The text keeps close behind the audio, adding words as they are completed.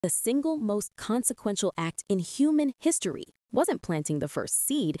The single most consequential act in human history wasn't planting the first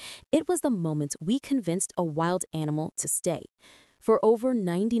seed, it was the moment we convinced a wild animal to stay. For over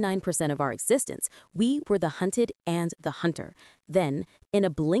 99% of our existence, we were the hunted and the hunter. Then, in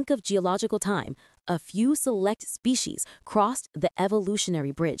a blink of geological time, a few select species crossed the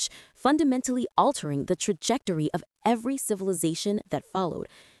evolutionary bridge, fundamentally altering the trajectory of every civilization that followed.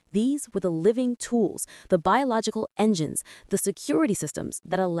 These were the living tools, the biological engines, the security systems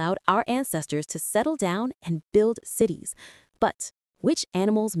that allowed our ancestors to settle down and build cities. But which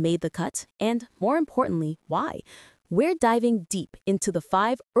animals made the cut, and more importantly, why? We're diving deep into the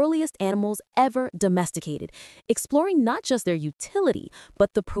 5 earliest animals ever domesticated, exploring not just their utility,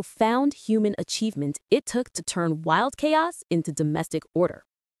 but the profound human achievement it took to turn wild chaos into domestic order.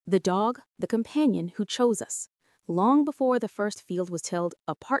 The dog, the companion who chose us. Long before the first field was tilled,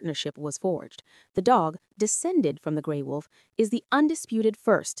 a partnership was forged. The dog, descended from the gray wolf, is the undisputed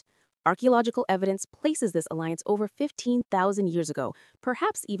first. Archaeological evidence places this alliance over 15,000 years ago,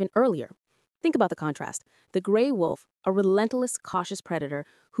 perhaps even earlier. Think about the contrast. The gray wolf, a relentless, cautious predator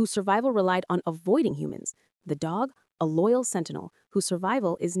whose survival relied on avoiding humans. The dog, a loyal sentinel whose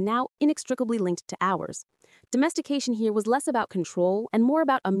survival is now inextricably linked to ours. Domestication here was less about control and more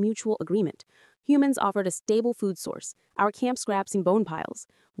about a mutual agreement. Humans offered a stable food source, our camp scraps and bone piles.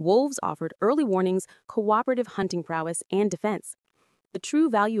 Wolves offered early warnings, cooperative hunting prowess, and defense. The true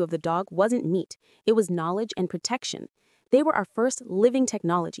value of the dog wasn't meat, it was knowledge and protection. They were our first living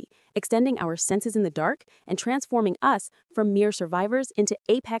technology, extending our senses in the dark and transforming us from mere survivors into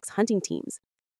apex hunting teams.